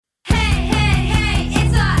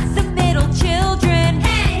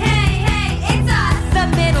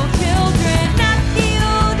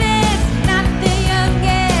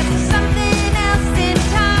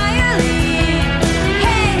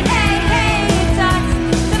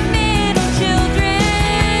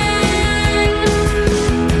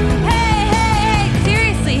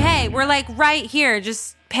right here.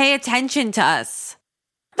 Just pay attention to us.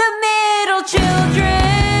 The middle children.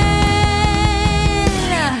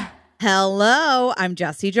 Hello, I'm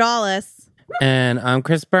Jessie Jollis. And I'm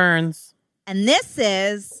Chris Burns. And this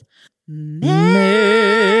is Middle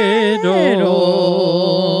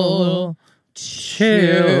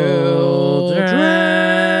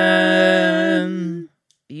Children.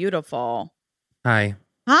 Beautiful. Hi.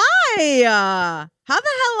 Hi. How the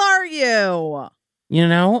hell are you? You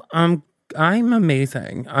know, I'm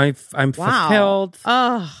amazing. I'm fulfilled.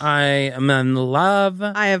 Oh, I am in love.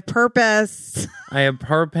 I have purpose. I have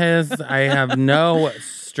purpose. I have no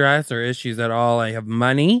stress or issues at all. I have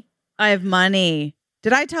money. I have money.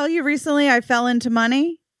 Did I tell you recently I fell into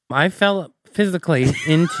money? I fell physically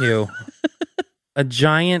into a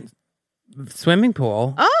giant swimming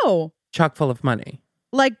pool Oh, chock full of money.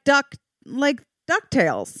 like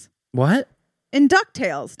DuckTales. What? In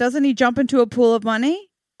DuckTales, doesn't he jump into a pool of money?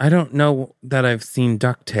 I don't know that I've seen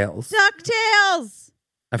DuckTales. DuckTales.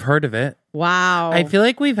 I've heard of it. Wow. I feel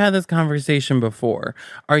like we've had this conversation before.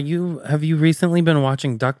 Have you recently been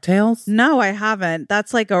watching DuckTales? No, I haven't.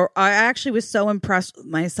 That's I actually was so impressed with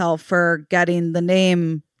myself for getting the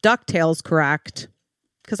name DuckTales correct.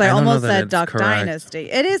 Because I don't know almost that said it's Duck correct. Dynasty.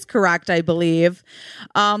 It is correct, I believe.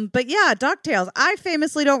 But yeah, DuckTales. I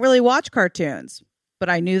famously don't really watch cartoons, but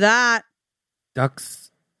I knew that.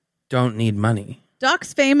 Ducks don't need money.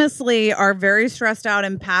 Ducks famously are very stressed out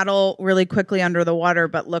and paddle really quickly under the water,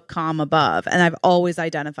 but look calm above. And I've always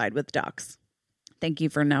identified with ducks. Thank you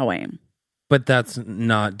for knowing. But that's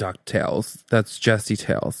not DuckTales. That's Jessie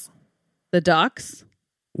Tales. The ducks?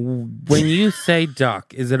 When you say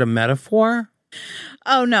duck, is it a metaphor?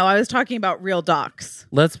 Oh, no. I was talking about real ducks.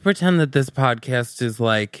 Let's pretend that this podcast is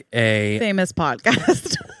like a... Famous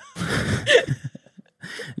podcast.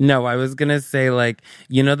 No, I was gonna say, like,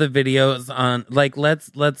 you know, the videos on, like,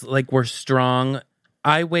 let's like, we're strong.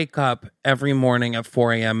 I wake up every morning at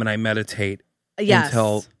 4 a.m. and I meditate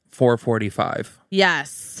until 4:45.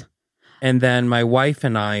 Yes. And then my wife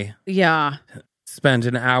and I Yeah. spend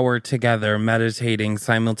an hour together meditating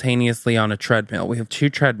simultaneously on a treadmill. We have 2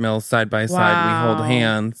 treadmills side by side. We hold Wow.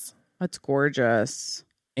 hands. That's gorgeous.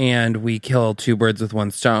 And we kill 2 birds with 1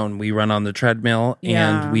 stone. We run on the treadmill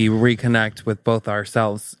Yeah. and we reconnect with both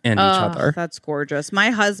ourselves and each other. That's gorgeous.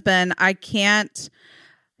 My husband,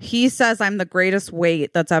 he says I'm the greatest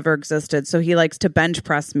weight that's ever existed. So he likes to bench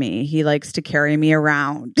press me. He likes to carry me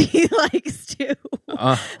around. He likes to.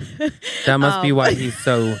 That must be why he's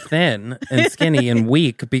so thin and skinny and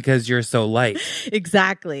weak, because you're so light.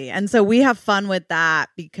 Exactly. And so we have fun with that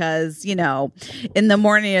because, you know, in the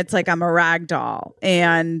morning it's like I'm a rag doll.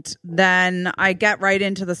 And then I get right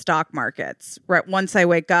into the stock markets. Right once I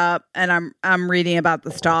wake up and I'm reading about the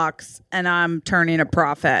stocks and I'm turning a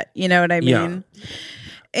profit. You know what I mean? Yeah.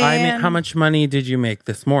 I mean, how much money did you make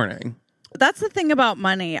this morning? That's the thing about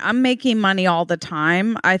money. I'm making money all the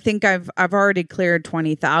time. I think I've already cleared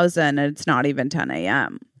 20,000 and it's not even 10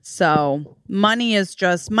 a.m. So money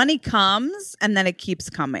comes and then it keeps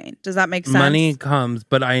coming. Does that make sense? Money comes,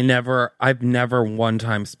 but I've never one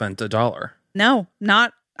time spent $1. No,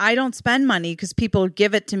 I don't spend money because people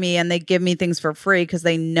give it to me and they give me things for free because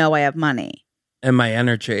they know I have money. And my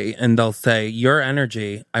energy, and they'll say, your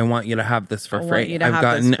energy, I want you to have this for free. I've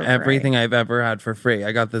gotten everything I've ever had for free.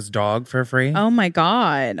 I got this dog for free. Oh my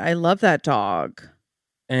God. I love that dog.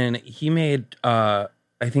 And he made, I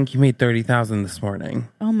think he made 30,000 this morning.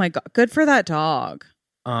 Oh my God. Good for that dog.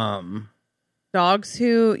 Dogs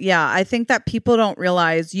I think that people don't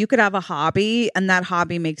realize you could have a hobby and that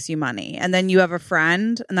hobby makes you money. And then you have a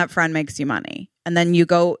friend and that friend makes you money. And then you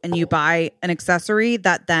go and you buy an accessory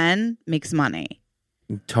that then makes money.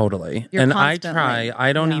 Totally. You're and constantly-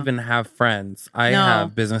 I don't even have friends. I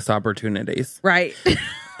have business opportunities. Right.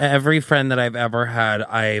 Every friend that I've ever had,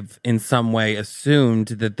 I've in some way assumed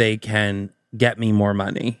that they can get me more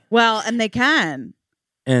money. Well, and they can.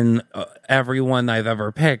 And everyone I've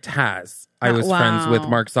ever picked has. I was friends with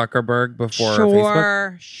Mark Zuckerberg before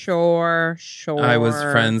Facebook. Sure. I was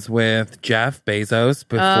friends with Jeff Bezos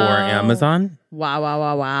before Amazon.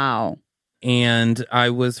 Wow. And I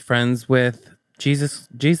was friends with Jesus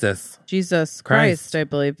Christ, I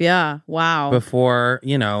believe. Yeah. Wow. Before,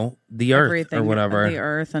 the earth or whatever. The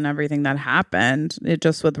earth and everything that happened. It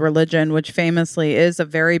just with religion, which famously is a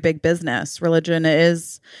very big business. Religion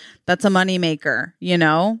that's a moneymaker,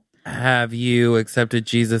 Have you accepted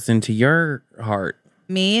Jesus into your heart?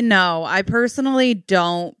 Me? No. I personally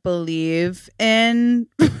don't believe in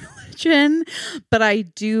religion, but I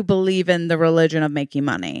do believe in the religion of making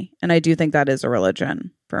money. And I do think that is a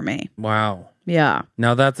religion for me. Wow. Yeah.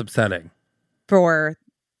 Now that's upsetting. For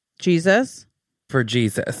Jesus? for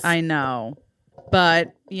Jesus. I know.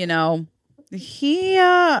 But, he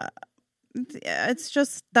it's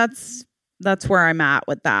just that's where I'm at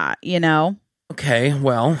with that, Okay,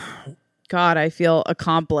 well, God, I feel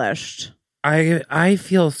accomplished. I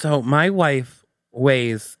feel so. My wife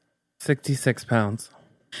weighs 66 pounds.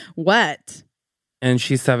 What? And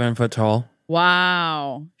she's 7 foot tall.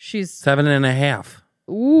 Wow. She's 7.5.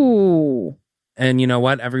 Ooh. And you know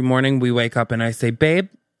what? Every morning we wake up and I say, babe,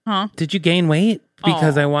 did you gain weight?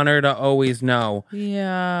 Because I want her to always know.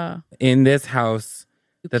 Yeah. In this house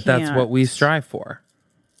that's what we strive for.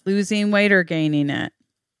 Losing weight or gaining it?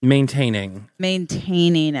 Maintaining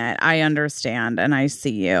it. I understand. And I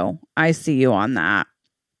see you on that.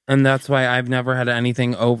 And that's why I've never had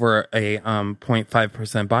anything over a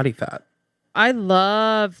 0.5% body fat. I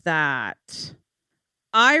love that.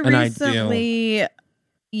 I recently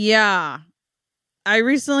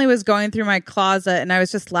was going through my closet and I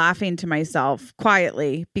was just laughing to myself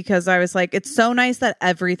quietly because I was like, it's so nice that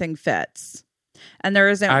everything fits. And there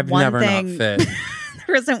isn't I've one never thing not fit.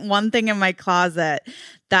 there isn't one thing in my closet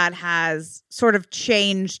that has sort of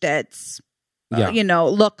changed its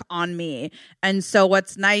look on me. And so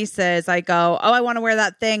what's nice is I go, oh, I want to wear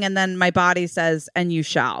that thing. And then my body says, and you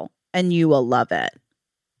shall, and you will love it.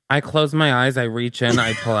 I close my eyes, I reach in,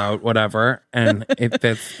 I pull out whatever, and it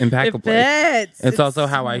fits impeccably. It's also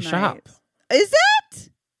how I shop. Is it?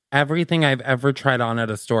 Everything I've ever tried on at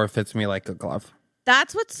a store fits me like a glove.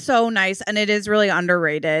 That's what's so nice. And it is really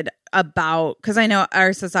underrated because I know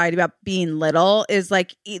our society about being little is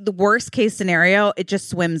like the worst case scenario. It just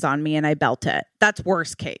swims on me and I belt it. That's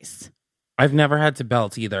worst case. I've never had to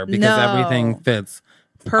belt either because everything fits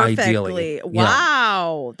perfectly. Ideally.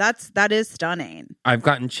 Wow. Yeah. That is stunning. I've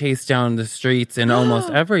gotten chased down the streets in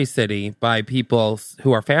almost every city by people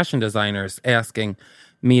who are fashion designers asking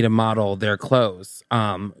me to model their clothes.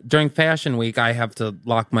 During Fashion Week, I have to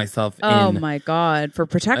lock myself in. Oh my God, for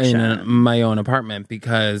protection. In my own apartment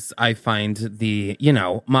because I find the,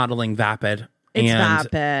 modeling vapid. It's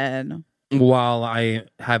vapid. While I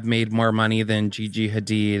have made more money than Gigi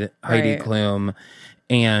Hadid, Heidi Klum,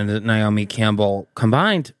 and Naomi Campbell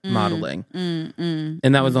combined modeling. And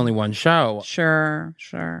that was only one show. Sure.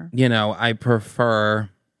 I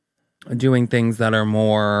prefer doing things that are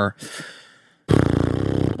more...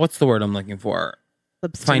 What's the word I'm looking for?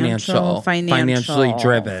 Financially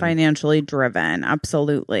driven.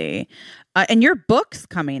 Absolutely. And your book's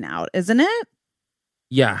coming out, isn't it?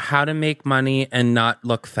 Yeah. How to make money and not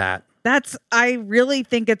look fat. I really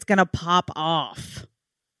think it's going to pop off.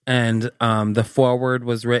 And the foreword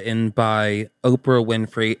was written by Oprah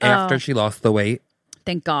Winfrey after she lost the weight.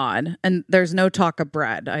 Thank God. And there's no talk of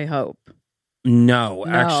bread, I hope. No.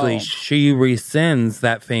 Actually, she rescinds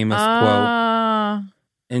that famous quote.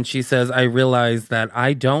 And she says, I realize that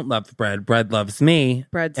I don't love bread. Bread loves me.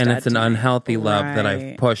 Bread's and it's an unhealthy love that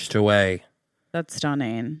I've pushed away. That's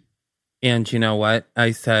stunning. And you know what?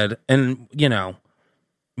 I said, and,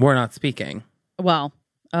 we're not speaking. Well,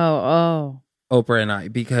 Oprah and I,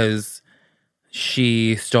 because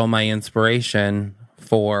she stole my inspiration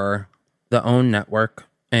for the OWN network.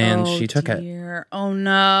 And she took it. Oh,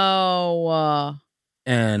 no.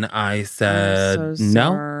 And I said, I'm so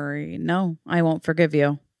sorry. No, I won't forgive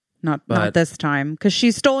you. Not this time. Because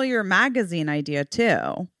she stole your magazine idea,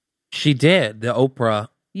 too. She did. The Oprah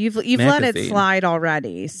You've let it slide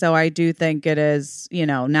already. So I do think it is,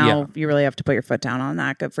 now you really have to put your foot down on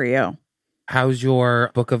that. Good for you. How's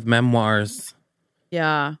your book of memoirs?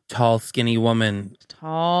 Yeah. Tall, skinny woman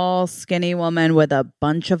with a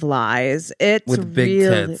bunch of lies. It's with big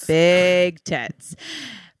tits.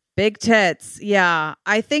 Big tits. Yeah.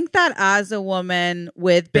 I think that as a woman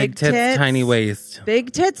with big tits, tiny waist.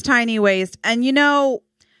 Big tits, tiny waist. And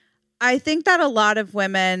I think that a lot of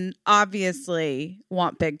women obviously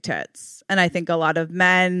want big tits. And I think a lot of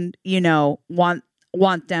men, want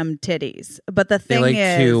them titties. But the thing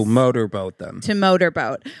is to motorboat them.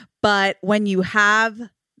 But when you have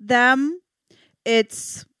them,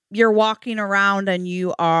 you're walking around and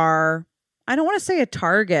you are, I don't want to say a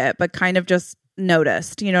target, but kind of just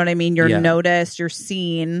noticed. You know what I mean? You're noticed, you're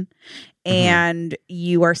seen, and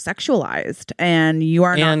you are sexualized, and you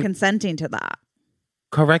are not consenting to that.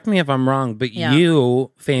 Correct me if I'm wrong, but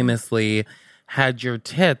you famously had your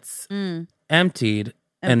tits emptied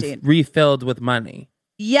and refilled with money.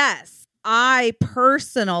 Yes. I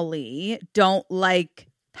personally don't like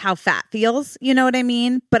how fat feels, you know what I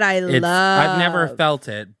mean? But I've never felt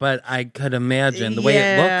it, but I could imagine the way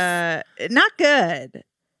it looks. Not good.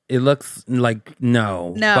 It looks like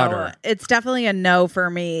butter. It's definitely a no for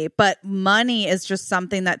me. But money is just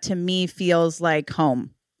something that to me feels like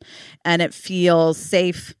home. And it feels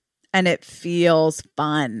safe and it feels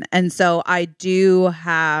fun. And so I do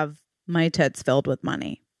have my tits filled with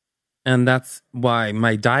money. And that's why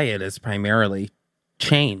my diet is primarily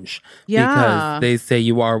change. Yeah. Because they say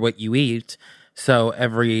you are what you eat. So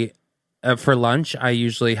for lunch, I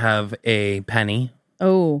usually have a penny.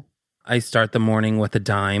 Oh. I start the morning with a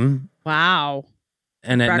dime. Wow.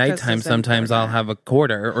 And at Breakfast nighttime, is sometimes important. I'll have a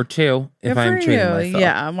quarter or two if Good I'm for treating you. myself.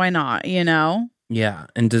 Yeah, why not? You know? Yeah.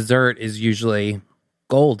 And dessert is usually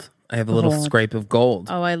gold. I have a little Gold. scrape of gold.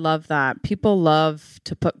 Oh, I love that. People love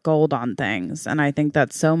to put gold on things. And I think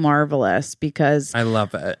that's so marvelous because I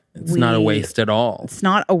love it. It's not a waste at all. it's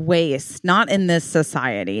not a waste. Not in this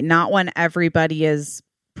society. Not when everybody is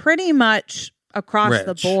pretty much across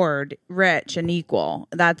the Rich. board rich and equal.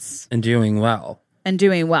 And doing well. And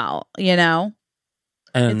doing well, you know?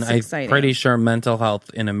 And It's I'm exciting. pretty sure mental health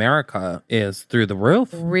in America is through the roof.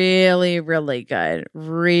 Really, really good.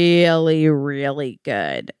 Really, really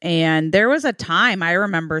good. And there was a time I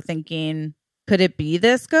remember thinking, could it be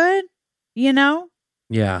this good? You know?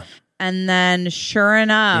 Yeah, And then sure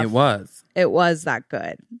enough, it was. that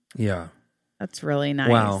good. Yeah. That's really nice.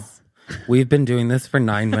 Wow. We've been doing this for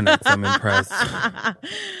 9 minutes. I'm impressed.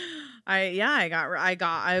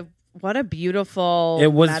 What a beautiful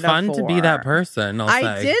It was metaphor. fun to be that person.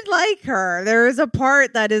 I did like her. There is a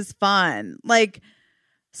part that is fun. Like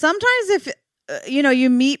sometimes if you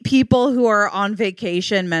meet people who are on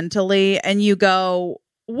vacation mentally and you go,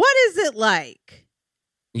 what is it like?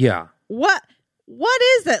 Yeah. What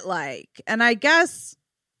is it like? And I guess,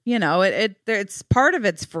 it's part of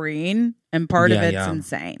it's freeing and part of it's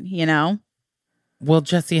insane, you know? Well,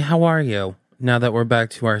 Jesse, how are you? Now that we're back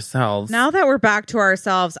to ourselves. Now that we're back to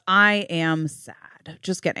ourselves, I am sad.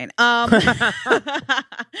 Just kidding. Yeah,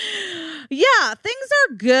 things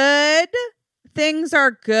are good. Things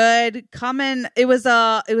are good. It was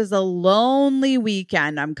a lonely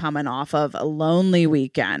weekend. I'm coming off of a lonely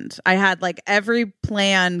weekend. I had like every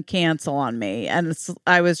plan cancel on me, and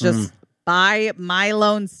I was just by my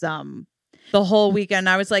lonesome the whole weekend.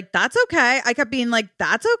 I was like, that's okay. I kept being like,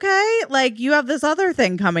 that's okay. Like, you have this other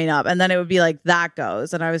thing coming up. And then it would be like, that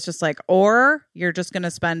goes. And I was just like, or you're just going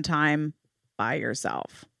to spend time by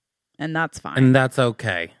yourself. And that's fine. And that's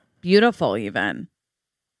okay. Beautiful, even.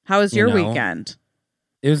 How was your weekend?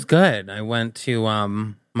 It was good. I went to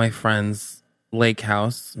my friend's lake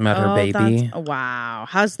house, met her baby. Wow.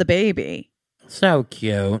 How's the baby? So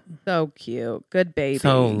cute. So cute. Good baby.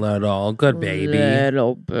 So little. Good baby.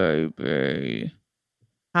 Little baby.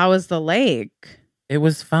 How was the lake? It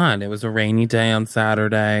was fun. It was a rainy day on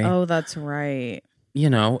Saturday. Oh, that's right.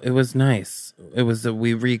 It was nice.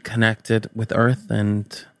 We reconnected with Earth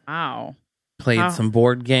and wow. Played some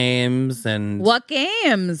board games and what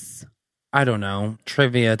games? I don't know,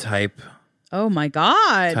 trivia type. Oh my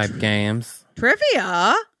God. Type games.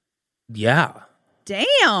 Trivia? Yeah.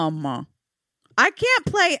 Damn. I can't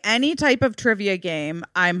play any type of trivia game.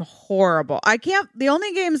 I'm horrible. The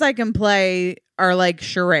only games I can play are like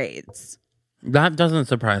charades. That doesn't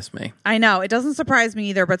surprise me. I know. It doesn't surprise me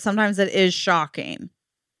either, but sometimes it is shocking.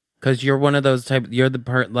 Because you're one of those you're the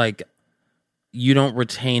part like, you don't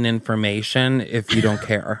retain information if you don't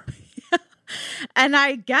care. And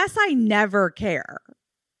I guess I never care.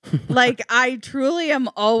 Like, I truly am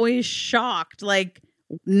always shocked. Like,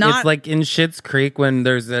 it's like in Schitt's Creek when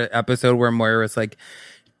there's an episode where Moira's like,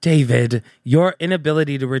 David, your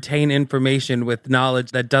inability to retain information with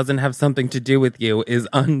knowledge that doesn't have something to do with you is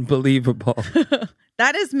unbelievable.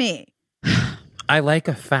 That is me. I like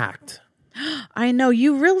a fact. I know,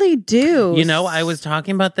 you really do. I was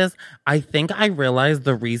talking about this. I think I realized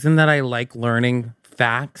the reason that I like learning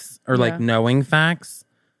facts or like knowing facts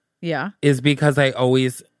is because I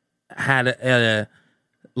always had a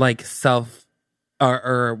like self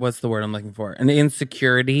or what's the word I'm looking for? An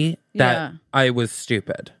insecurity that I was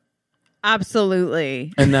stupid.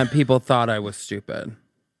 Absolutely. And that people thought I was stupid.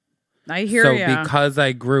 I hear you. So because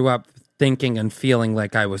I grew up thinking and feeling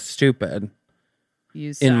like I was stupid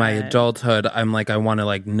in my adulthood, I'm like, I want to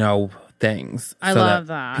like know things. I love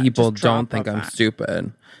that. People don't think I'm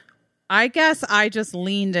stupid. I guess I just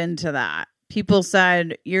leaned into that. People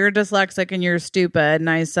said, you're dyslexic and you're stupid. And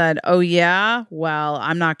I said, oh, yeah? Well,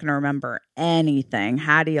 I'm not going to remember anything.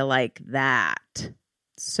 How do you like that?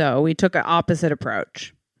 So we took an opposite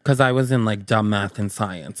approach. Because I was in like dumb math and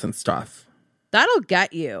science and stuff. That'll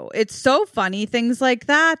get you. It's so funny, things like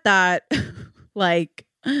that like,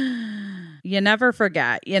 you never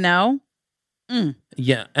forget, Mm.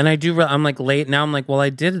 Yeah. And I do, I'm like late now. I'm like, well, I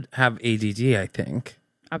did have ADD, I think.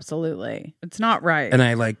 Absolutely. It's not right. And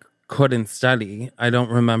I like couldn't study. I don't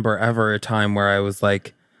remember ever a time where I was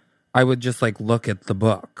like, I would just like look at the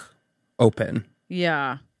book open.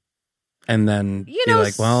 Yeah. And then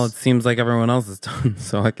like, well, it seems like everyone else is done,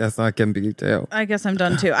 so I guess I can be too. I guess I'm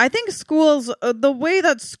done too. I think schools, the way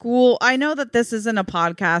that I know that this isn't a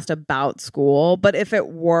podcast about school, but if it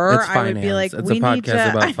were, I would be like, we need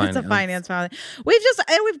to. It's a finance podcast.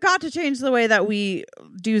 We've got to change the way that we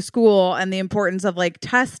do school and the importance of like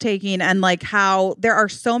test taking and like how there are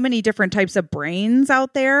so many different types of brains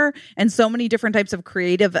out there and so many different types of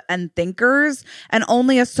creative and thinkers, and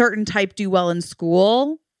only a certain type do well in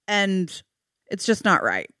school. And it's just not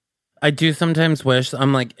right. I do sometimes wish,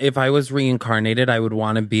 I'm like, if I was reincarnated, I would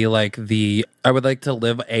want to be like I would like to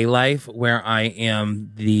live a life where I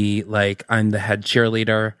am I'm the head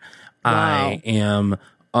cheerleader. Wow. I am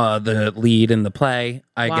the lead in the play.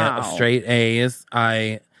 I get straight A's.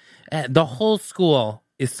 The whole school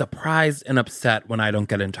is surprised and upset when I don't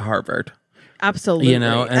get into Harvard. Absolutely. And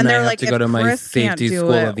I have to go to my safety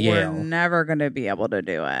school of Yale. We're never going to be able to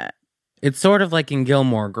do it. It's sort of like in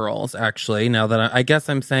Gilmore Girls, actually. Now that I guess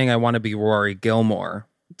I'm saying I want to be Rory Gilmore.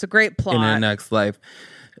 It's a great plot in a next life.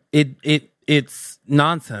 It's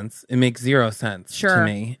nonsense. It makes zero sense to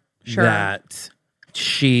me that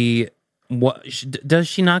does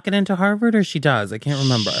she not get into Harvard, or she does? I can't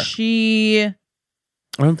remember. I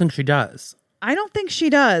don't think she does. I don't think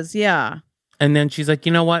she does. Yeah. And then she's like,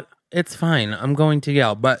 you know what? It's fine. I'm going to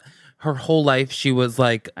Yale, but. Her whole life, she was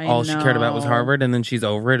like, all she cared about was Harvard, and then she's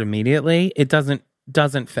over it immediately. It doesn't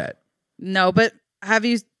fit. No, but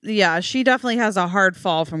she definitely has a hard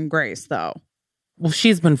fall from grace, though. Well,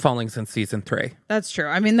 she's been falling since season 3. That's true.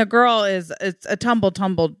 I mean, the girl it's a tumble,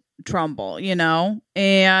 trumble,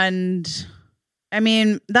 And, I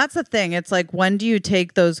mean, that's the thing. It's like, when do you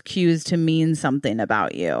take those cues to mean something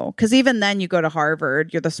about you? Because even then, you go to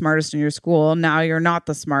Harvard, you're the smartest in your school. Now you're not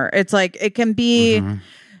the smart. It's like, it can be... Mm-hmm.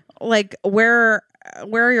 Like where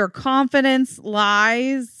your confidence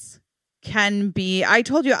lies can be. I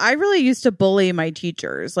told you, I really used to bully my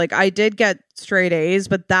teachers. Like I did get straight A's,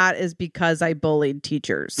 but that is because I bullied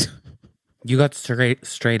teachers. You got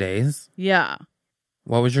straight A's? Yeah.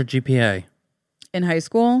 What was your GPA? In high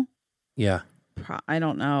school? Yeah. I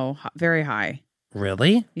don't know. Very high.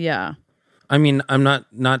 Really? Yeah. I mean, I'm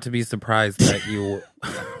not to be surprised that you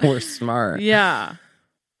were smart. Yeah.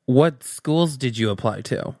 What schools did you apply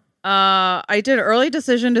to? I did early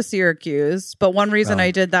decision to Syracuse, but one reason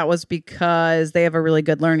I did that was because they have a really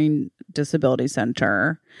good learning disability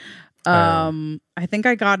center. I think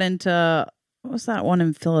I got into, what was that one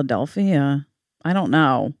in Philadelphia? I don't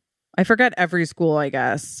know. I forget every school, I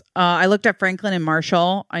guess. I looked at Franklin and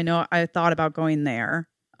Marshall. I thought about going there.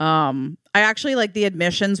 I actually, like, the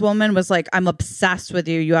admissions woman was like, I'm obsessed with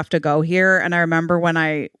you. You have to go here. And I remember when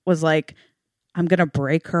I was like, I'm going to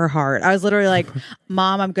break her heart. I was literally like,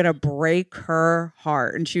 Mom, I'm going to break her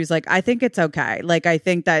heart. And she was like, I think it's okay. Like, I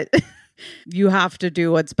think that you have to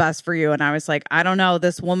do what's best for you. And I was like, I don't know.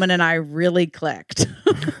 This woman and I really clicked.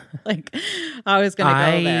 Like, I was going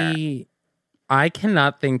to go there. I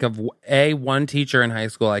cannot think of one teacher in high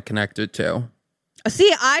school I connected to.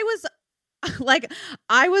 See, I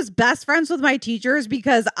was best friends with my teachers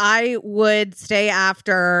because I would stay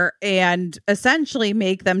after and essentially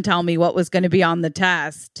make them tell me what was going to be on the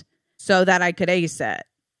test so that I could ace it.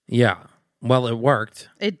 Yeah. Well, it worked.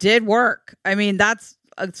 It did work. I mean, that's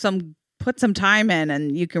put some time in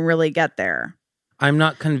and you can really get there. I'm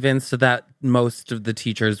not convinced that most of the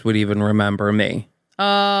teachers would even remember me.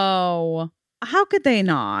 Oh, how could they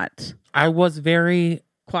not? I was very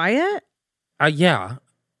quiet. Yeah.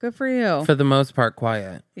 Good for you. For the most part,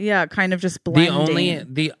 quiet. Yeah, kind of just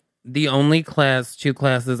blending. The only two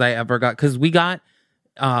classes I ever got, because we got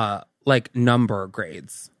like number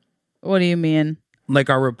grades. What do you mean? Like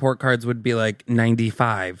our report cards would be like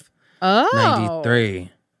 95,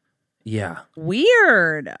 93. Yeah.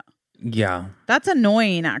 Weird. Yeah. That's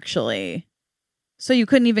annoying, actually. So you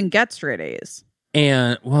couldn't even get straight A's.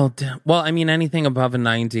 And well, I mean, anything above a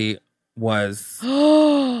 90 was.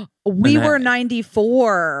 We were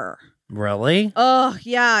 94. Really? Oh,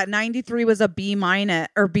 yeah. 93 was a B-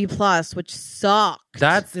 or B+, which sucked.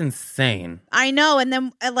 That's insane. I know. And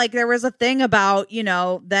then like there was a thing about,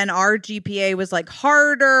 then our GPA was like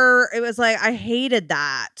harder. It was like, I hated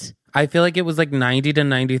that. I feel like it was like 90 to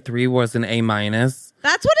 93 was an A-.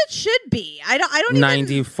 That's what it should be. I don't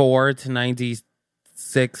 94 to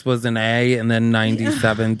 96 was an A, and then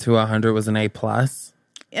 97 to 100 was an A+.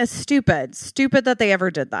 It's stupid that they ever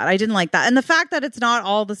did that. I didn't like that. And the fact that it's not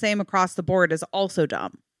all the same across the board is also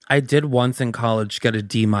dumb. I did once in college get a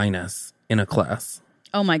D- in a class.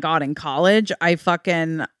 Oh my God. In college, I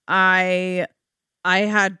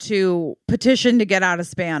had to petition to get out of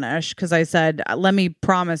Spanish because I said, let me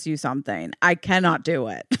promise you something. I cannot do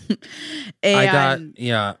it.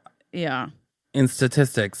 Yeah. In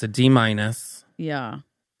statistics, a D minus. Yeah.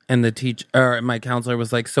 And my counselor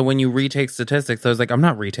was like, so when you retake statistics, I was like, I'm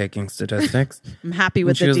not retaking statistics. I'm happy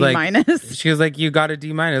with the D minus. She was like, you got a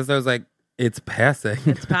D minus. I was like, it's passing.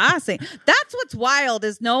 It's passing. That's what's wild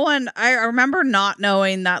is I remember not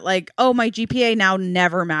knowing that like, oh, my GPA now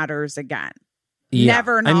never matters again. Yeah.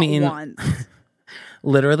 Never, not once.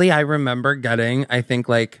 Literally, I remember getting, I think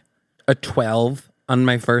like a 12 on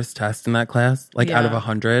my first test in that class, like out of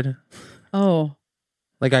 100. Oh.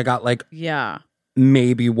 Like I got like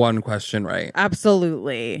maybe one question right.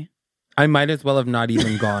 Absolutely. I might as well have not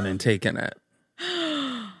even gone and taken it.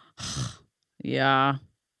 Yeah.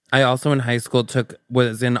 I also in high school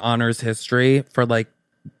was in honors history for like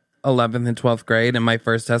 11th and 12th grade. And my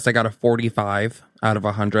first test, I got a 45 out of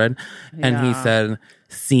 100. Yeah. And he said,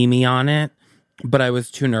 see me on it. But I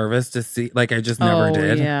was too nervous to see. Like, I just never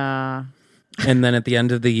did. Yeah. And then at the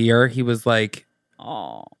end of the year, he was like,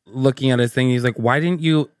 looking at his thing. He's like,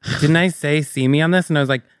 didn't I say see me on this? And I was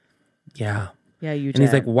like, yeah. Yeah, you did. And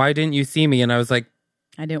he's like, why didn't you see me? And I was like,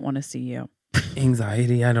 I didn't want to see you.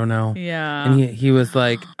 Anxiety, I don't know. Yeah. And he was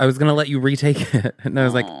like, I was gonna let you retake it. And I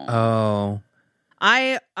was like, oh.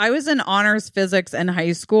 I was in honors physics in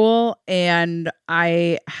high school, and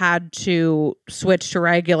I had to switch to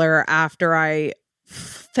regular after I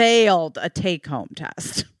failed a take-home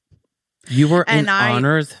test. You were in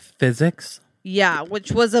honors physics? Yeah,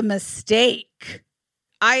 which was a mistake.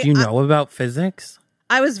 Do you know about physics?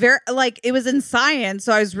 I was it was in science,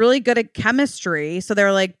 so I was really good at chemistry. So they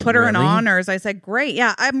were like, put her in honors. I said, great.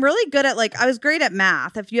 Yeah, I'm really good at I was great at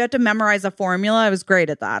math. If you had to memorize a formula, I was great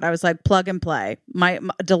at that. I was like, plug and play, my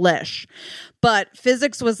delish. But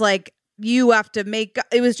physics was like, you have to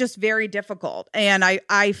it was just very difficult. And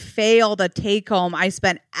I failed a take home I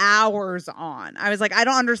spent hours on. I was like, I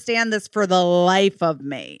don't understand this for the life of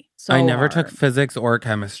me. So I never took physics or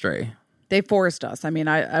chemistry. They forced us. I mean,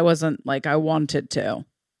 I wasn't like I wanted to.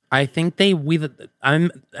 I think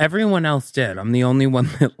everyone else did. I'm the only one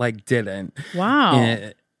that didn't.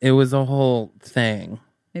 Wow. It was a whole thing.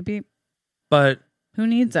 Maybe. But who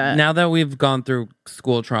needs it? Now that we've gone through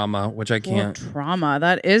school trauma, which I can't. Trauma.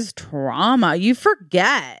 That is trauma. You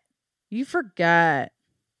forget. I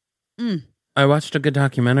watched a good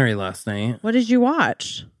documentary last night. What did you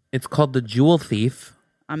watch? It's called The Jewel Thief.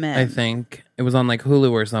 I'm in. I think it was on Hulu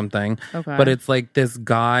or something. Okay. But it's this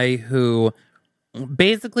guy who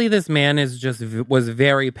basically this man was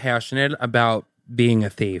very passionate about being a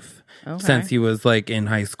thief since he was in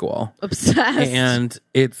high school. Obsessed. And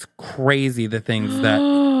it's crazy the things that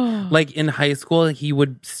in high school he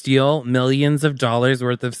would steal millions of dollars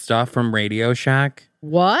worth of stuff from Radio Shack.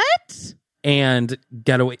 What? And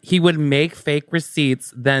get away. He would make fake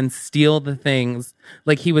receipts, then steal the things.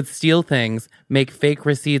 He would steal things, make fake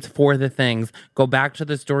receipts for the things, go back to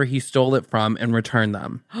the store he stole it from, and return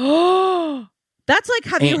them. That's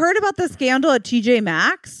have you heard about the scandal at TJ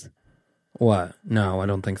Maxx? What? No, I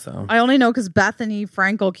don't think so. I only know because Bethany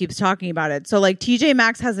Frankel keeps talking about it. So TJ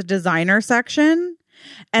Maxx has a designer section,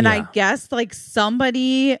 and I guess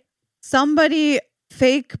somebody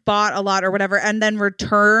fake bought a lot or whatever and then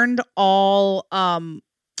returned all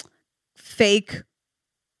fake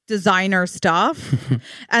designer stuff.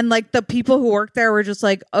 And the people who worked there were just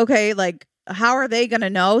okay, how are they gonna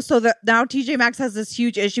know? So that now TJ Maxx has this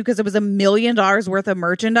huge issue because it was $1 million worth of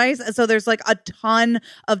merchandise, and so there's a ton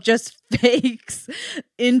of just fakes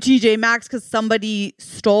in TJ Maxx because somebody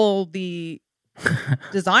stole the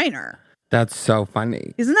designer. That's so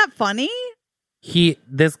funny. Isn't that funny?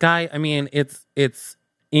 This guy, I mean, it's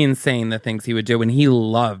insane the things he would do, and he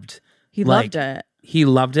loved it. He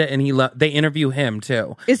loved it, and they interview him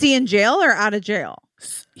too. Is he in jail or out of jail?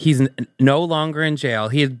 He's no longer in jail.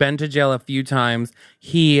 He had been to jail a few times.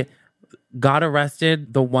 He got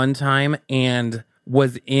arrested the one time and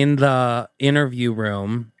was in the interview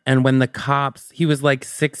room, and when the cops, he was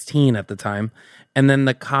 16 at the time, and then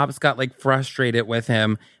the cops got frustrated with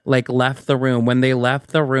him, left the room. When they left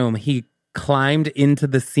the room, he climbed into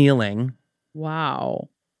the ceiling. Wow.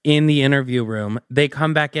 In the interview room. They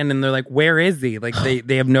come back in and they're like, where is he?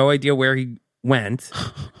 They have no idea where he went.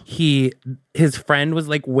 His friend was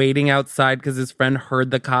waiting outside because his friend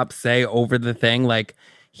heard the cops say over the thing,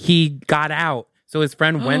 he got out. So his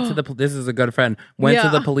friend went to this is a good friend, went to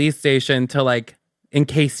the police station to in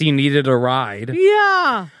case he needed a ride.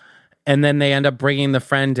 Yeah. And then they end up bringing the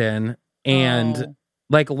friend in. And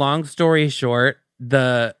long story short,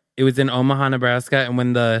 it was in Omaha, Nebraska, and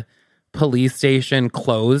when the police station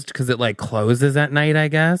closed, because it closes at night, I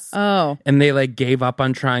guess. Oh. And they gave up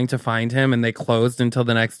on trying to find him, and they closed until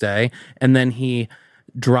the next day. And then he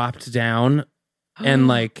dropped down and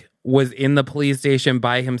was in the police station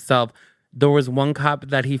by himself. There was one cop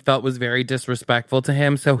that he felt was very disrespectful to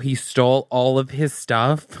him, so he stole all of his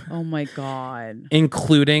stuff. Oh my God.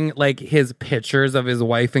 Including like his pictures of his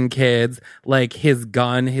wife and kids, like his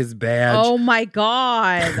gun, his badge. Oh my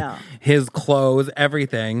God. His clothes,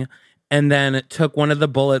 everything. And then took one of the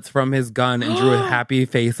bullets from his gun and drew a happy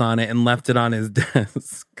face on it and left it on his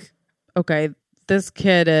desk. Okay, this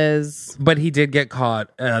kid is... But he did get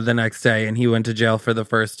caught the next day and he went to jail for the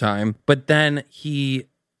first time. But then he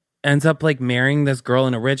ends up like marrying this girl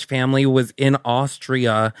in a rich family, was in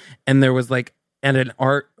Austria, and there was like at an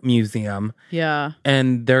art museum. Yeah.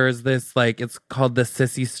 And there's this like, it's called the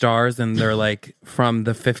Sissy Stars, and they're like from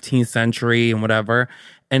the 15th century and whatever.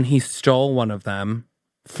 And he stole one of them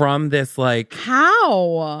from this like...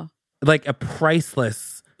 How? Like a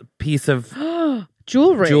priceless piece of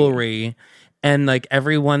jewelry. And like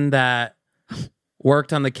everyone that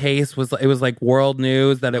worked on the case it was like world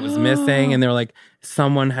news that it was missing, and they're like,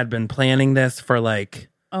 someone had been planning this for like,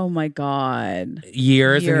 oh my God,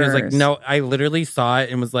 years. And he was like, no, I literally saw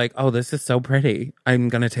it and was like, oh, this is so pretty, I'm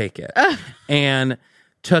gonna take it. And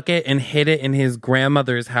took it and hid it in his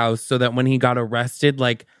grandmother's house so that when he got arrested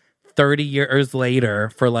like 30 years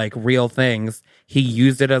later for like real things, he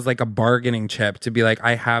used it as like a bargaining chip to be like,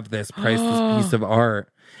 I have this priceless piece of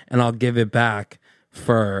art and I'll give it back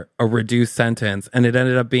for a reduced sentence. And it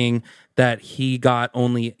ended up being that he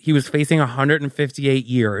was facing 158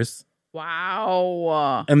 years.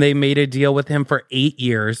 Wow. And they made a deal with him for 8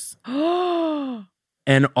 years.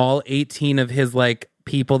 And all 18 of his like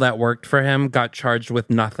people that worked for him got charged with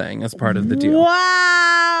nothing as part of the deal.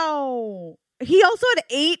 Wow. He also had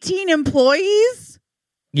 18 employees?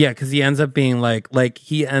 Yeah, because he ends up being like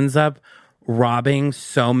he ends up robbing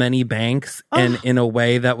so many banks, and in a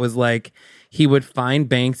way that was like, he would find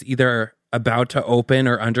banks either about to open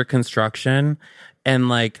or under construction and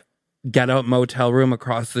like get a motel room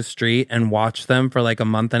across the street and watch them for like a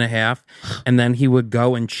month and a half. And then he would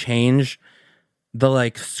go and change the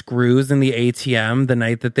like screws in the ATM the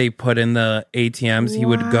night that they put in the ATMs. He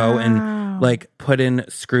would go and like put in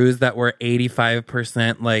screws that were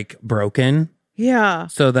 85% like broken. Yeah.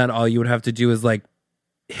 So that all you would have to do is like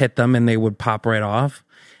hit them and they would pop right off.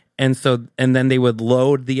 And then they would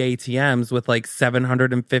load the ATMs with like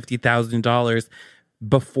 $750,000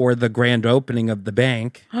 before the grand opening of the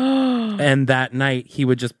bank. And that night he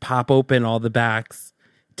would just pop open all the backs,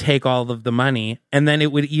 take all of the money. And then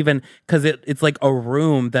it would even, because it's like a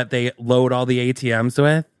room that they load all the ATMs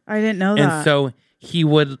with. I didn't know that. And so he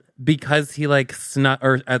would, because he like snuck,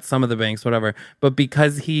 or at some of the banks, whatever, but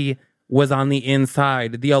because he was on the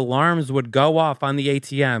inside, the alarms would go off on the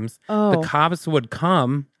ATMs. The cops would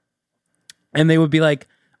come and they would be like,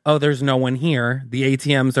 oh, there's no one here. The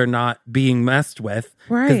ATMs are not being messed with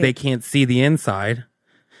because they can't see the inside.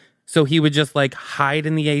 So he would just like hide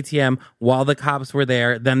in the ATM while the cops were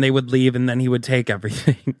there. Then they would leave and then he would take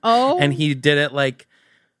everything. And he did it like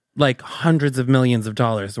hundreds of millions of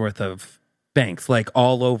dollars worth of banks, like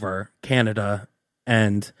all over Canada.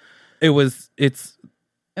 And it's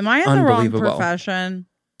Am I in the wrong profession?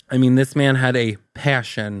 I mean, this man had a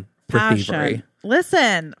passion for thievery.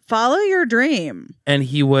 Listen, follow your dream. And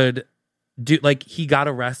he would do, like, he got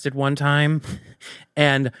arrested one time,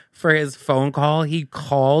 and for his phone call, he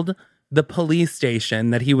called the police station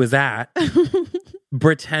that he was at,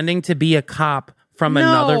 pretending to be a cop from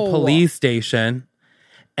another police station,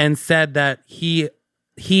 and said that he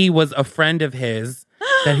was a friend of his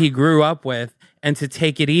that he grew up with, and to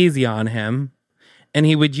take it easy on him. And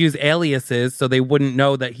he would use aliases so they wouldn't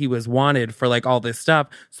know that he was wanted for like all this stuff.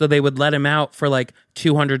 So they would let him out for like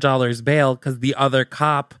 $200 bail because the other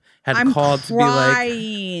cop had called to be like.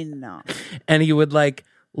 And he would like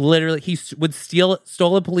literally, he would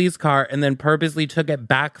stole a police car and then purposely took it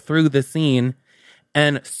back through the scene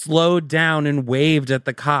and slowed down and waved at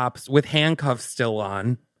the cops with handcuffs still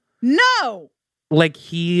on. No. Like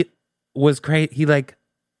he was crazy. He like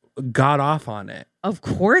got off on it. Of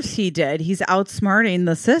course he did. He's outsmarting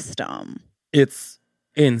the system. It's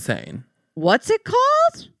insane. What's it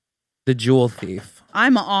called? The Jewel Thief. I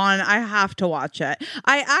have to watch it.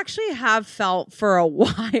 I actually have felt for a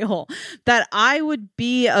while that I would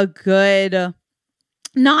be a good,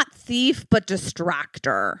 not thief, but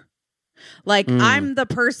distractor. Like, I'm the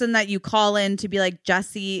person that you call in to be like,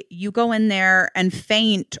 Jesse, you go in there and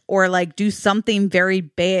faint or like do something very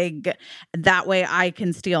big. That way I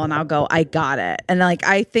can steal, and I'll go, I got it. And like,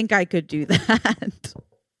 I think I could do that.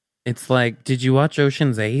 It's like, did you watch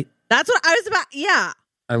Ocean's 8? That's what I was about. Yeah.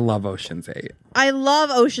 I love Ocean's 8. I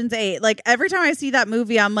love Ocean's 8. Like, every time I see that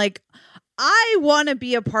movie, I'm like, I want to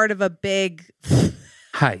be a part of a big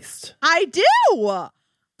heist. I do.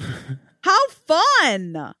 How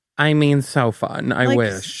fun. I mean, so fun. I like,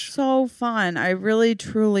 wish. So fun. I really,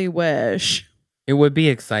 truly wish. It would be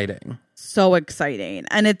exciting. So exciting.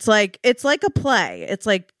 And it's like a play. It's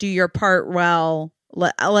like, do your part well.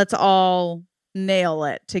 Let's all nail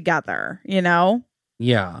it together, you know?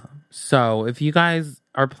 Yeah. So if you guys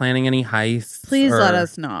are planning any heists, please let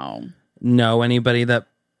us know. Know anybody that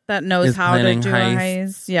knows how to do heists. a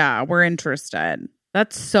heist. Yeah, we're interested.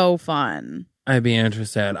 That's so fun. I'd be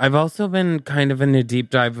interested. I've also been kind of in a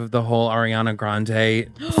deep dive of the whole Ariana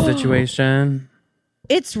Grande situation.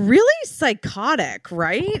 It's really psychotic,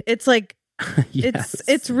 right? It's like yes.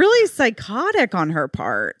 it's really psychotic on her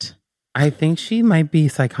part. I think she might be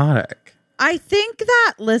psychotic. I think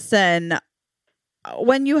that, listen,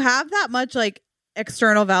 when you have that much like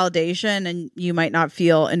external validation and you might not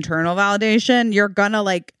feel internal validation, you're gonna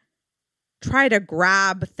like try to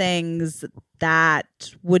grab things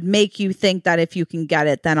that would make you think that if you can get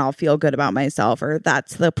it, then I'll feel good about myself, or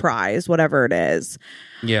that's the prize, whatever it is.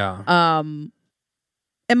 Yeah. Am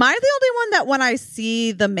I the only one that when I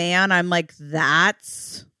see the man, I'm like,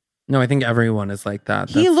 that's... No, I think everyone is like that.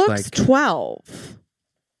 He That's looks like, 12.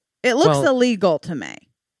 It looks illegal to me.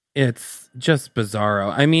 It's just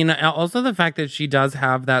bizarro. I mean, also the fact that she does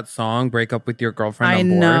have that song, Break Up With Your Girlfriend on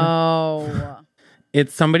board. I know.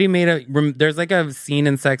 It's somebody there's like a scene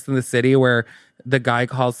in Sex and the City where the guy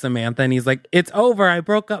calls Samantha and he's like, it's over. I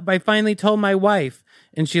broke up. I finally told my wife.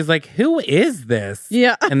 And she's like, who is this?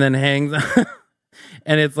 Yeah. And then hangs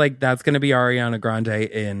and it's like, that's going to be Ariana Grande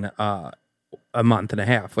in a month and a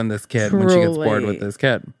half when she gets bored with this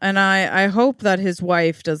kid. And I hope that his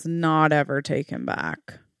wife does not ever take him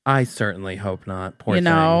back. I certainly hope not. Poor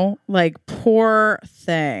thing. Like, poor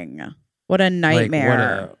thing. What a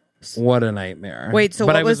nightmare. Like, what a nightmare. Wait, so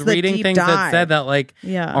but what I was was the reading deep things dive? that said that like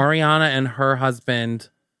Yeah. Ariana and her husband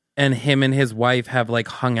and him and his wife have like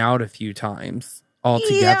hung out a few times all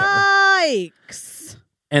together. Yikes.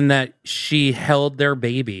 And that she held their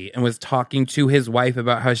baby and was talking to his wife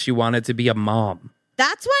about how she wanted to be a mom.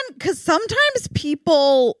 That's when, because sometimes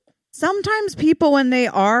people when they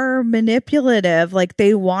are manipulative, like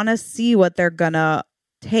they want to see what they're gonna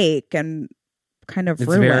take and kind of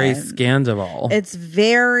ruin. It's very scandal. It's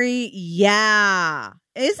very, yeah.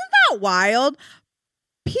 Isn't that wild?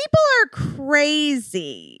 People are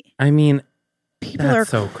crazy. I mean, People that's are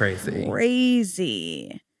so crazy.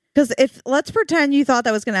 Crazy. Because let's pretend you thought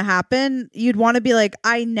that was going to happen, you'd want to be like,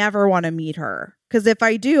 I never want to meet her. Because if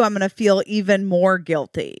I do, I'm going to feel even more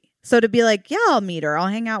guilty. So to be like, yeah, I'll meet her. I'll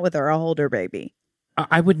hang out with her. I'll hold her baby.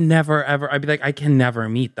 I would never, ever, I'd be like, I can never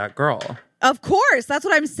meet that girl. Of course. That's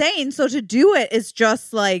what I'm saying. So to do it is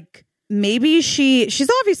just like, maybe she's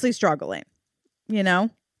obviously struggling, you know?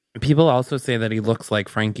 People also say that he looks like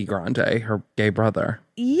Frankie Grande, her gay brother.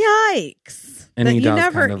 Yikes. And that he you does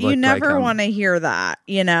never kind of look you never like want to hear that,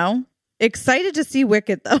 you know? Excited to see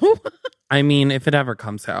Wicked though. I mean, if it ever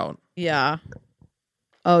comes out. Yeah.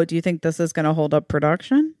 Oh, do you think this is going to hold up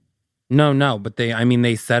production? No, but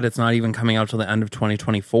they said it's not even coming out till the end of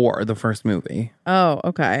 2024, the first movie. Oh,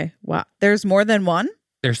 okay. Wow. There's more than one?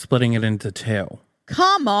 They're splitting it into 2.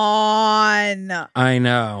 Come on. I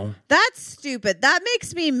know. That's stupid. That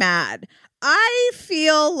makes me mad. I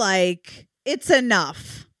feel like it's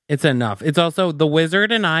enough. It's enough. It's also The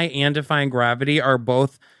Wizard and I and Defying Gravity are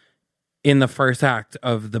both in the first act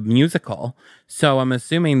of the musical. So I'm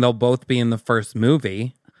assuming they'll both be in the first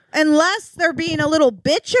movie. Unless they're being a little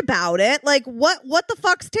bitch about it. Like, what the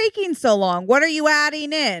fuck's taking so long? What are you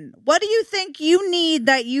adding in? What do you think you need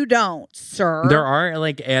that you don't, sir? There are,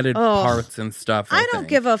 like, added parts and stuff. I don't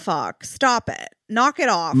give a fuck. Stop it. Knock it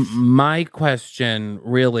off. My question,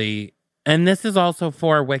 really, and this is also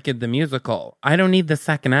for Wicked the Musical, I don't need the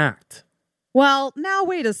second act. Well, now,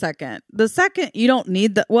 wait a second. The second, you don't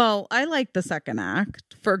need the... Well, I like the second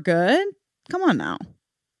act for good. Come on now.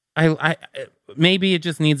 I maybe it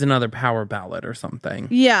just needs another power ballad or something.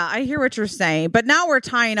 Yeah, I hear what you're saying, but now we're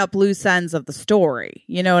tying up loose ends of the story.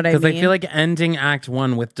 You know what I mean? Because I feel like ending Act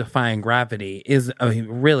 1 with Defying Gravity is a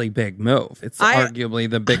really big move. It's arguably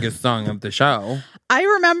the biggest song of the show. I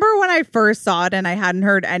remember when I first saw it and I hadn't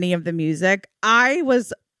heard any of the music, I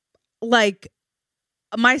was like,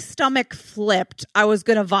 my stomach flipped. I was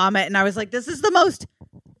going to vomit and I was like, this is the most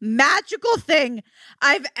magical thing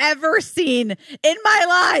I've ever seen in my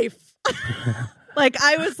life. Like,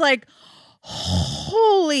 I was like,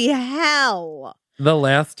 holy hell. The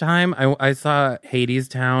last time I saw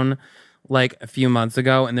Hadestown like a few months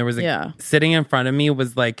ago, and there was sitting in front of me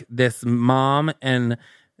was like this mom and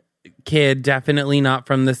kid, definitely not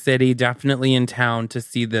from the city, definitely in town to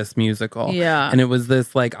see this musical. Yeah. And it was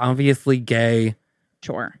this like obviously gay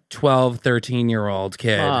Sure. 12, 13-year-old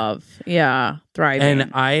kid. Love. Yeah. Thriving.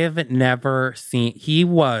 And I have never seen, he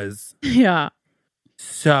was yeah.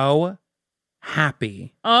 so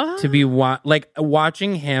happy to be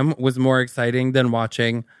watching him was more exciting than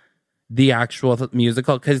watching the actual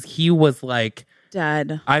musical, because he was like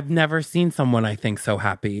dead. I've never seen someone I think so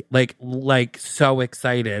happy, like so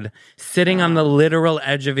excited, sitting on the literal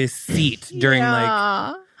edge of his seat during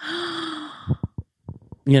like,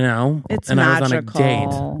 you know, it's and magical. I was on a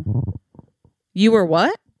date. You were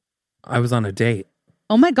what? I was on a date.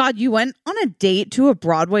 Oh my God, you went on a date to a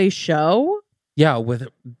Broadway show? Yeah, with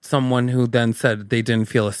someone who then said they didn't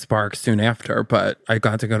feel a spark soon after, but I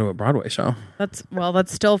got to go to a Broadway show. That's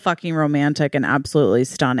still fucking romantic and absolutely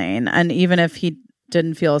stunning. And even if he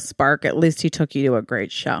didn't feel a spark, at least he took you to a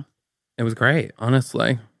great show. It was great,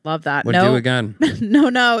 honestly. Love that. Would do again. No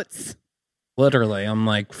notes. Literally, I'm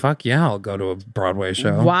like, fuck yeah, I'll go to a Broadway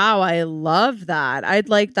show. Wow, I love that. I'd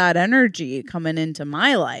like that energy coming into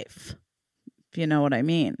my life, if you know what I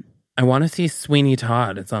mean. I want to see Sweeney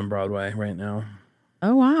Todd. It's on Broadway right now.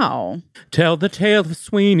 Oh, wow. Tell the tale of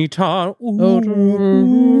Sweeney Todd.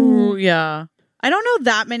 Ooh, yeah. I don't know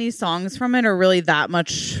that many songs from it or really that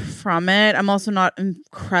much from it. I'm also not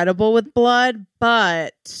incredible with blood,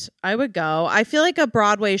 but I would go. I feel like a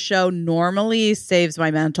Broadway show normally saves my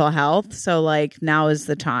mental health. So like now is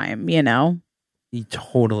the time, you know?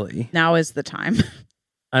 Totally. Now is the time.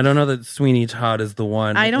 I don't know that Sweeney Todd is the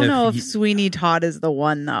one. I don't know if Sweeney Todd is the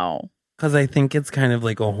one though. Because I think it's kind of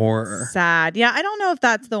like a horror. Sad. Yeah, I don't know if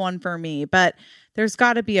that's the one for me, but there's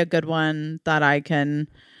got to be a good one that I can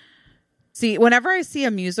see. Whenever I see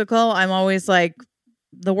a musical, I'm always like,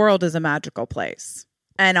 the world is a magical place.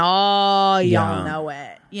 And y'all know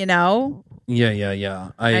it, you know?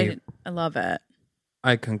 Yeah. I love it.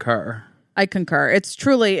 I concur. It's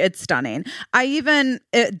stunning. I even,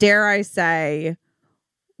 dare I say,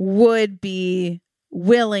 would be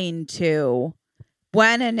willing to,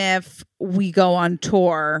 when and if we go on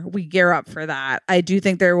tour, we gear up for that. I do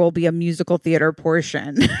think there will be a musical theater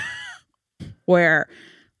portion where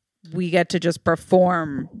we get to just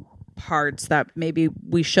perform parts that maybe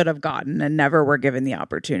we should have gotten and never were given the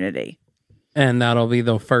opportunity. And that'll be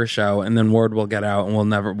the first show, and then word will get out,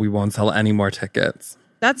 and we won't sell any more tickets.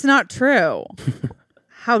 That's not true.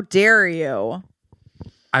 How dare you?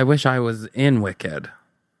 I wish I was in Wicked.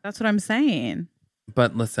 That's what I'm saying.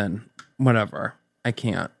 But listen, whatever. I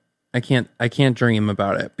can't dream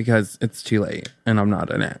about it because it's too late and I'm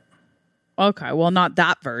not in it. Okay, well, not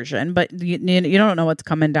that version, but you don't know what's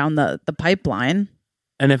coming down the pipeline.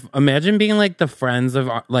 And imagine being like the friends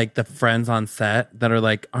on set that are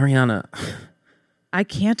like, Ariana. I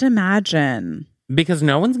can't imagine. Because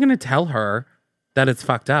no one's going to tell her that it's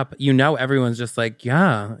fucked up. You know, everyone's just like,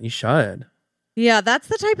 yeah, you should. Yeah, that's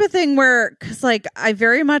the type of thing where, because like I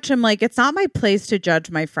very much am like, it's not my place to judge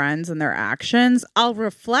my friends and their actions. I'll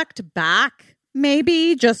reflect back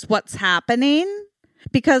maybe just what's happening,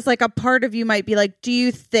 because like a part of you might be like, do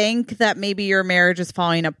you think that maybe your marriage is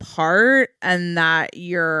falling apart and that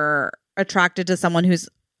you're attracted to someone who's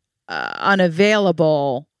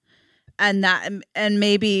unavailable, and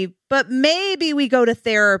maybe we go to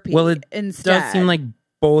therapy. Well, it instead does seem like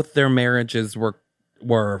both their marriages were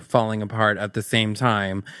falling apart at the same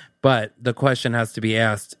time, but the question has to be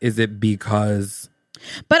asked, is it because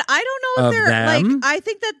but I don't know if they're them? Like, I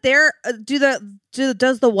think that they're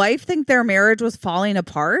does the wife think their marriage was falling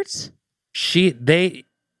apart?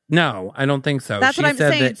 No, I don't think so. That's what I'm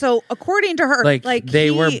saying. So according to her, like they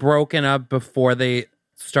were broken up before they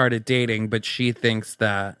started dating, but she thinks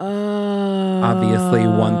that obviously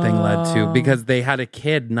one thing led to, because they had a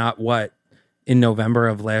kid in November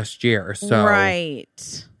of last year. So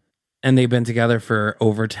right. And they've been together for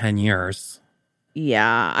over 10 years.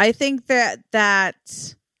 Yeah. I think that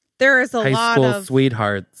there is a lot of high school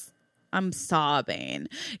sweethearts. I'm sobbing.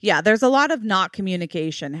 Yeah, there's a lot of not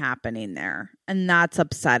communication happening there, and that's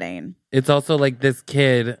upsetting. It's also like this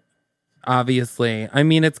kid, obviously, I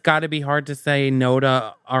mean, it's got to be hard to say no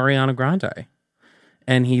to Ariana Grande.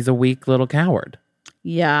 And he's a weak little coward.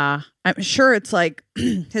 Yeah. I'm sure it's like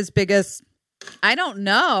his biggest... I don't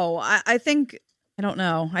know. I think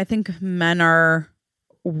men are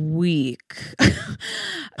weak.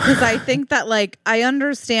 Because I think that like, I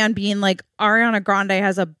understand being like, Ariana Grande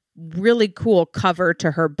has a really cool cover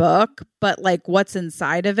to her book, but like what's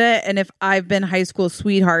inside of it? And if I've been high school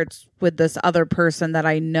sweethearts with this other person that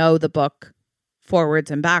I know the book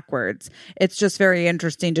forwards and backwards, it's just very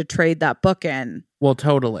interesting to trade that book in. Well,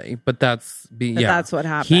 totally. But that's what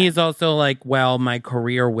happened. He's also like, well, my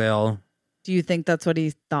career will... Do you think that's what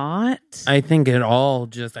he thought? I think it all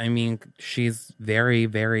just, I mean, she's very,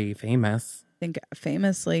 very famous. think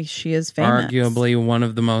famously, she is famous. Arguably one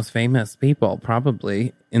of the most famous people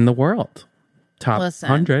probably in the world. Top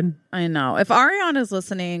 100. I know. If Ariana's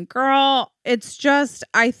listening, girl, it's just,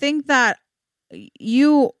 I think that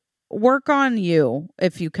you work on you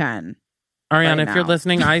if you can. Ariana, right if you're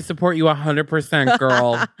listening, I support you 100%,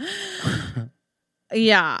 girl.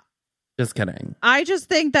 Yeah. Just kidding. I just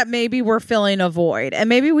think that maybe we're filling a void, and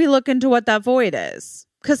maybe we look into what that void is,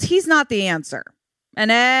 because he's not the answer. And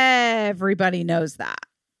everybody knows that.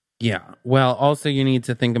 Yeah. Well, also you need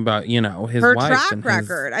to think about, his her wife track and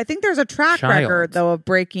record. I think there's a track child. record, though, of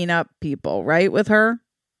breaking up people, right, with her?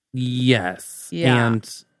 Yes. Yeah.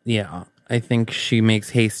 And yeah, I think she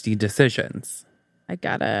makes hasty decisions. I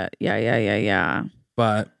gotta, yeah.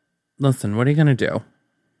 But listen, what are you going to do?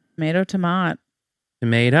 Tomato,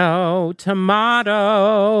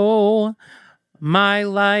 tomato. My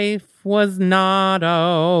life was not.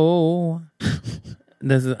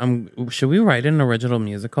 This is should we write an original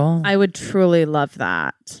musical? I would truly love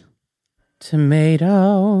that.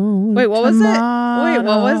 Tomato. Wait, what was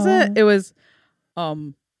it? It was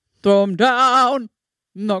throw him down,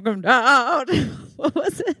 knock him down. What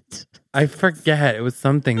was it? I forget. It was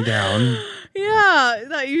something down. Yeah,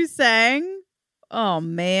 that you sang. Oh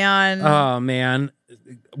man.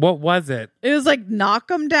 What was it? It was like knock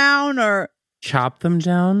them down or chop them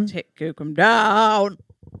down. Kick them down.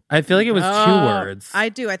 I feel like it was 2 words. I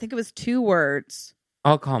do. I think it was 2 words.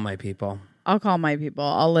 I'll call my people.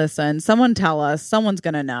 I'll listen. Someone tell us. Someone's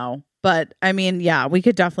going to know. But I mean, yeah, we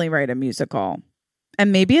could definitely write a musical.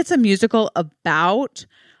 And maybe it's a musical about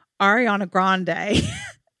Ariana Grande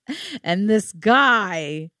and this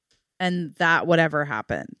guy and that whatever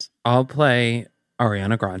happened. I'll play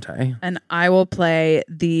Ariana Grande. And I will play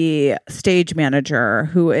the stage manager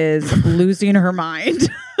who is losing her mind.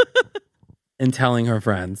 And telling her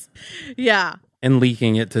friends. Yeah. And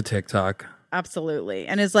leaking it to TikTok. Absolutely.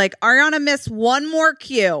 And is like, Ariana missed one more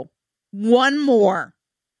cue. One more.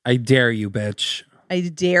 I dare you, bitch. I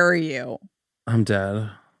dare you. I'm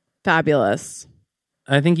dead. Fabulous.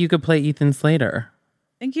 I think you could play Ethan Slater.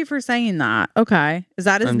 Thank you for saying that. Okay. Is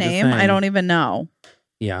that his name? I don't even know.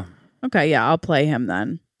 Yeah. Okay. Yeah. I'll play him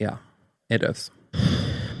then. Yeah. It is.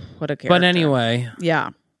 What a character. But anyway.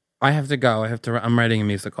 Yeah. I have to go. I'm writing a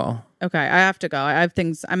musical. Okay. I have to go. I have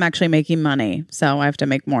things. I'm actually making money. So I have to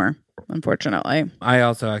make more, unfortunately. I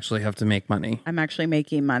also actually have to make money. I'm actually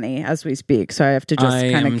making money as we speak. So I have to just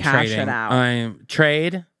kind of cash it out. I'm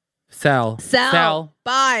trade, sell,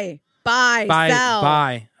 buy, sell.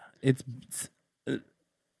 Buy. It's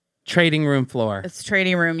trading room floor. It's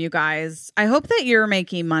trading room, you guys. I hope that you're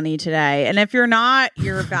making money today. And if you're not,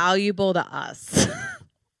 you're valuable to us.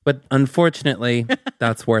 But unfortunately,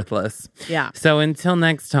 that's worthless. Yeah. So until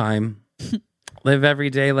next time, live every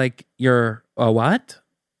day like you're a what?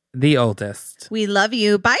 The oldest. We love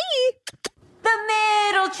you. Bye. The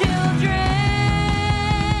Middle Children.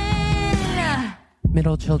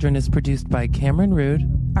 Middle Children is produced by Cameron Rood.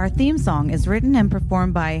 Our theme song is written and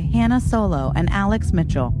performed by Hannah Solo and Alex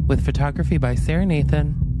Mitchell. With photography by Sarah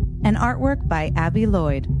Nathan. And artwork by Abby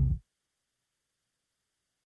Lloyd.